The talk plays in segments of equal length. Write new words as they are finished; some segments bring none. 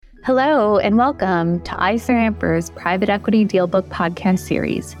Hello and welcome to iSamper's Private Equity Dealbook podcast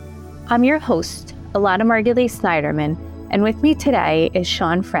series. I'm your host, Elana Margulies-Snyderman, and with me today is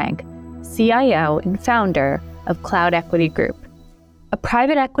Sean Frank, CIO and founder of Cloud Equity Group, a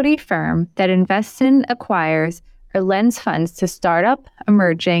private equity firm that invests in, acquires, or lends funds to startup,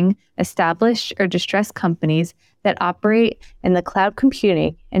 emerging, established, or distressed companies that operate in the cloud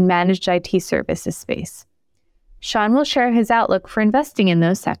computing and managed IT services space. Sean will share his outlook for investing in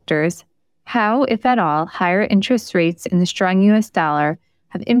those sectors, how, if at all, higher interest rates and the strong U.S. dollar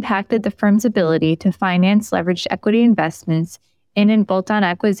have impacted the firm's ability to finance leveraged equity investments in and bolt-on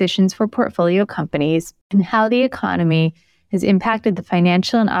acquisitions for portfolio companies, and how the economy has impacted the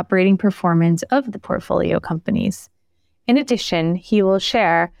financial and operating performance of the portfolio companies. In addition, he will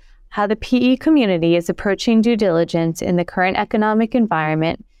share how the PE community is approaching due diligence in the current economic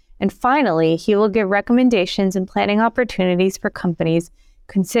environment. And finally, he will give recommendations and planning opportunities for companies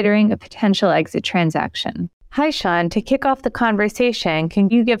considering a potential exit transaction. Hi, Sean. To kick off the conversation,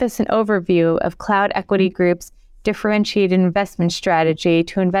 can you give us an overview of Cloud Equity Group's differentiated investment strategy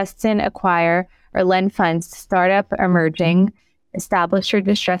to invest in, acquire, or lend funds to startup, emerging, established, or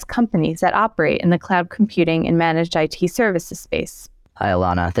distressed companies that operate in the cloud computing and managed IT services space? Hi,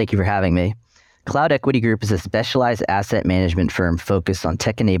 Elana. Thank you for having me. Cloud Equity Group is a specialized asset management firm focused on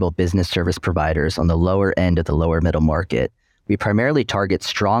tech-enabled business service providers on the lower end of the lower middle market. We primarily target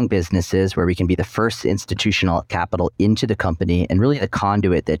strong businesses where we can be the first institutional capital into the company and really the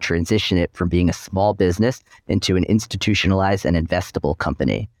conduit that transition it from being a small business into an institutionalized and investable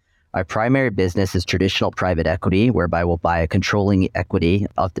company. Our primary business is traditional private equity, whereby we'll buy a controlling equity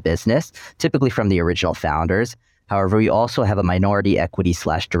of the business, typically from the original founders. However, we also have a minority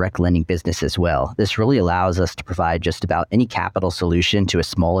equity/direct lending business as well. This really allows us to provide just about any capital solution to a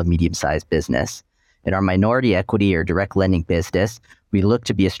small and medium-sized business. In our minority equity or direct lending business, we look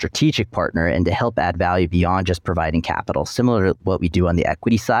to be a strategic partner and to help add value beyond just providing capital, similar to what we do on the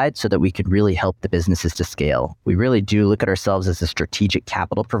equity side, so that we could really help the businesses to scale. We really do look at ourselves as a strategic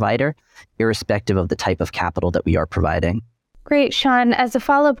capital provider, irrespective of the type of capital that we are providing. Great, Sean. As a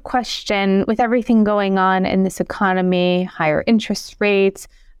follow-up question, with everything going on in this economy, higher interest rates,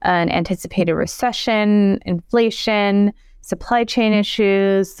 an anticipated recession, inflation, supply chain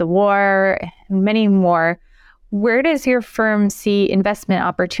issues, the war, and many more, where does your firm see investment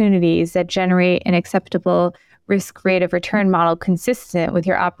opportunities that generate an acceptable risk rate of return model consistent with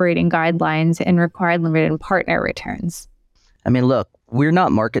your operating guidelines and required limited partner returns? Look, we're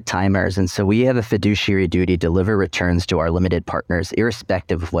not market timers, and so we have a fiduciary duty to deliver returns to our limited partners,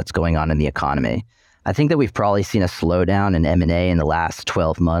 irrespective of what's going on in the economy. I think that we've probably seen a slowdown in M&A in the last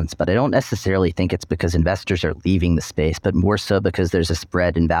 12 months, but I don't necessarily think it's because investors are leaving the space, but more so because there's a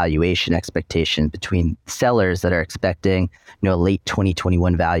spread in valuation expectation between sellers that are expecting, a late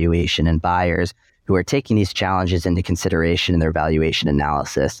 2021 valuation and buyers who are taking these challenges into consideration in their valuation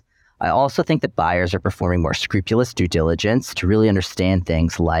analysis. I also think that buyers are performing more scrupulous due diligence to really understand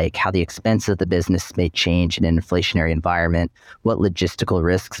things like how the expense of the business may change in an inflationary environment, what logistical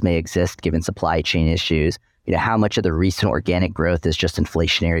risks may exist given supply chain issues, how much of the recent organic growth is just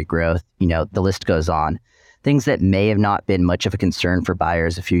inflationary growth, the list goes on. Things that may have not been much of a concern for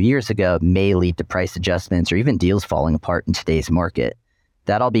buyers a few years ago may lead to price adjustments or even deals falling apart in today's market.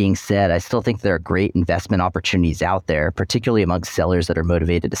 That all being said, I still think there are great investment opportunities out there, particularly among sellers that are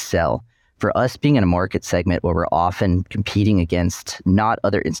motivated to sell. For us being in a market segment where we're often competing against not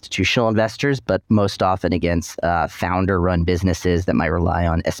other institutional investors, but most often against founder-run businesses that might rely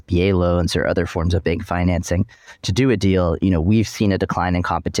on SBA loans or other forms of bank financing to do a deal, we've seen a decline in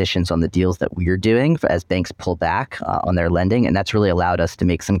competitions on the deals that we're doing as banks pull back on their lending, and that's really allowed us to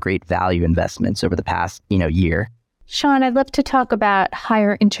make some great value investments over the past, year. Sean, I'd love to talk about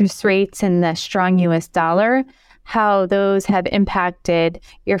higher interest rates and the strong U.S. dollar, how those have impacted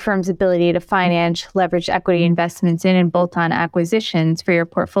your firm's ability to finance leveraged equity investments in and bolt-on acquisitions for your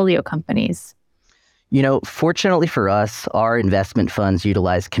portfolio companies. Fortunately for us, our investment funds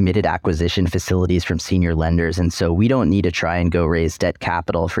utilize committed acquisition facilities from senior lenders, and so we don't need to try and go raise debt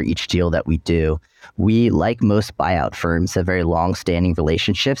capital for each deal that we do. We, like most buyout firms, have very long-standing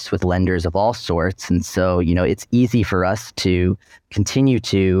relationships with lenders of all sorts, and so, it's easy for us to continue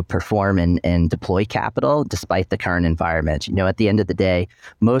to perform and deploy capital despite the current environment. At the end of the day,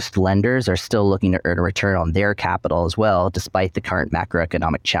 most lenders are still looking to earn a return on their capital as well, despite the current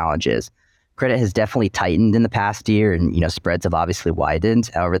macroeconomic challenges. Credit has definitely tightened in the past year and, spreads have obviously widened.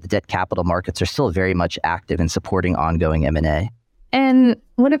 However, the debt capital markets are still very much active in supporting ongoing M&A. And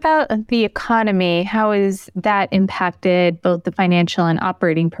what about the economy? How has that impacted both the financial and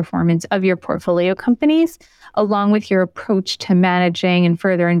operating performance of your portfolio companies, along with your approach to managing and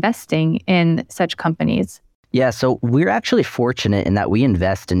further investing in such companies? Yeah, so we're actually fortunate in that we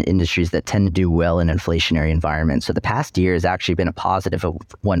invest in industries that tend to do well in inflationary environments. So the past year has actually been a positive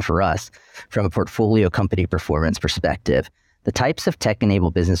one for us from a portfolio company performance perspective. The types of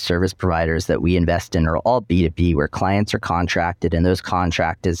tech-enabled business service providers that we invest in are all B2B, where clients are contracted, and those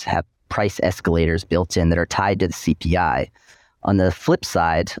contractors have price escalators built in that are tied to the CPI. On the flip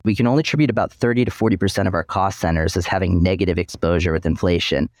side, we can only attribute about 30 to 40% of our cost centers as having negative exposure with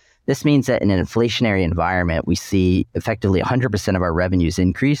inflation. This means that in an inflationary environment, we see effectively 100% of our revenues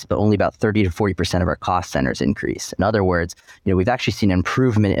increase, but only about 30 to 40% of our cost centers increase. In other words, we've actually seen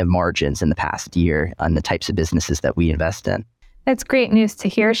improvement in margins in the past year on the types of businesses that we invest in. That's great news to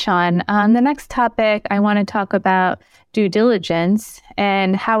hear, Sean. On the next topic, I want to talk about due diligence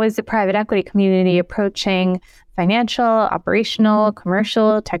and how is the private equity community approaching financial, operational,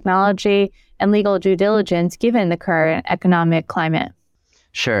 commercial, technology, and legal due diligence given the current economic climate?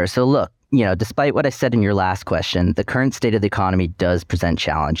 Sure. So look, despite what I said in your last question, the current state of the economy does present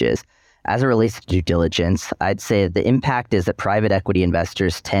challenges. As it relates to due diligence, I'd say the impact is that private equity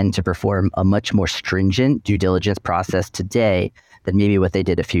investors tend to perform a much more stringent due diligence process today than maybe what they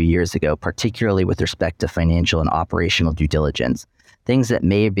did a few years ago, particularly with respect to financial and operational due diligence. Things that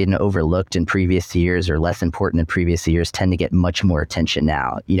may have been overlooked in previous years or less important in previous years tend to get much more attention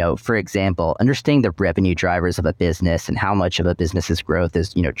now. For example, understanding the revenue drivers of a business and how much of a business's growth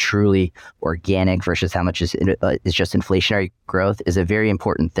is, truly organic versus how much is just inflationary growth is a very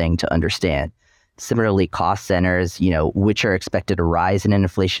important thing to understand. Similarly, cost centers, which are expected to rise in an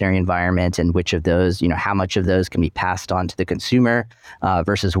inflationary environment and which of those, how much of those can be passed on to the consumer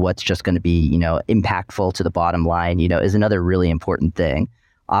versus what's just going to be, impactful to the bottom line, is another really important thing.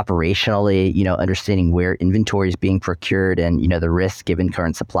 Operationally, understanding where inventory is being procured and, the risk given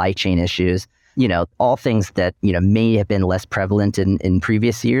current supply chain issues, all things that, may have been less prevalent in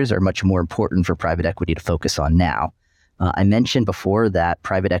previous years are much more important for private equity to focus on now. I mentioned before that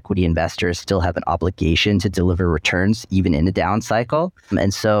private equity investors still have an obligation to deliver returns even in a down cycle.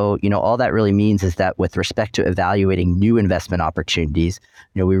 And so, all that really means is that with respect to evaluating new investment opportunities,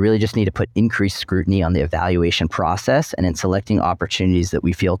 we really just need to put increased scrutiny on the evaluation process and in selecting opportunities that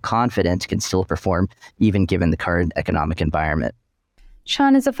we feel confident can still perform even given the current economic environment.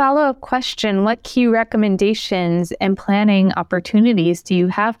 Sean, as a follow-up question, what key recommendations and planning opportunities do you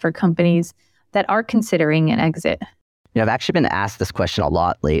have for companies that are considering an exit? I've actually been asked this question a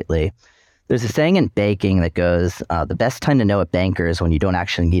lot lately. There's a saying in banking that goes, the best time to know a banker is when you don't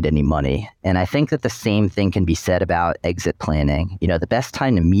actually need any money. And I think that the same thing can be said about exit planning. The best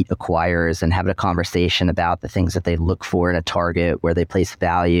time to meet acquirers and have a conversation about the things that they look for in a target, where they place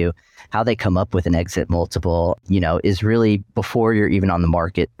value, how they come up with an exit multiple, is really before you're even on the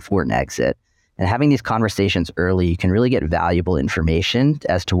market for an exit. And having these conversations early, you can really get valuable information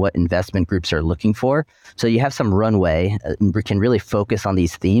as to what investment groups are looking for. So you have some runway and can really focus on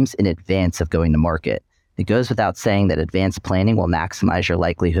these themes in advance of going to market. It goes without saying that advanced planning will maximize your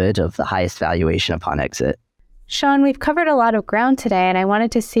likelihood of the highest valuation upon exit. Sean, we've covered a lot of ground today, and I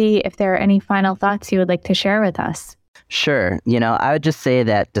wanted to see if there are any final thoughts you would like to share with us. Sure. I would just say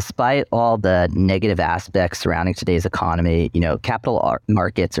that despite all the negative aspects surrounding today's economy, capital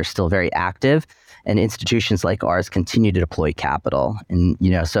markets are still very active and institutions like ours continue to deploy capital. And,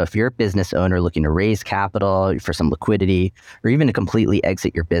 so if you're a business owner looking to raise capital for some liquidity or even to completely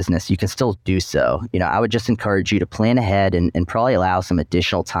exit your business, you can still do so. I would just encourage you to plan ahead and probably allow some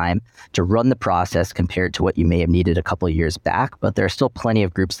additional time to run the process compared to what you may have needed a couple of years back. But there are still plenty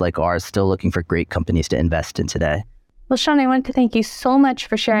of groups like ours still looking for great companies to invest in today. Well, Sean, I want to thank you so much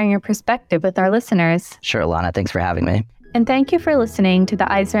for sharing your perspective with our listeners. Sure, Elana. Thanks for having me. And thank you for listening to the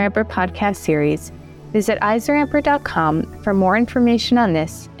EisnerAmper podcast series. Visit EisnerAmper.com for more information on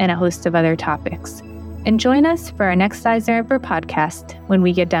this and a host of other topics. And join us for our next EisnerAmper podcast when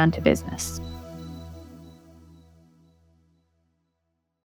we get down to business.